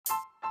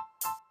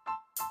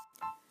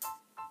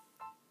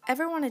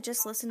Ever want to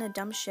just listen to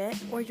dumb shit,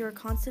 or you're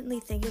constantly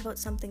thinking about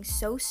something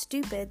so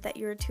stupid that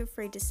you're too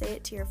afraid to say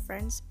it to your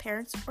friends,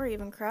 parents, or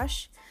even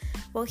crush?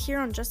 Well, here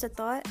on Just a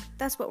Thought,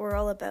 that's what we're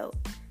all about.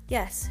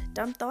 Yes,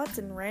 dumb thoughts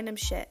and random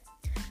shit.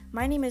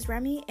 My name is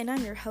Remy, and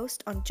I'm your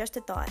host on Just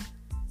a Thought.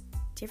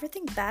 Do you ever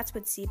think bats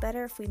would see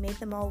better if we made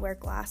them all wear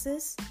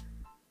glasses?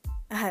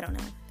 I don't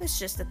know, it's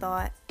just a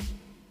thought.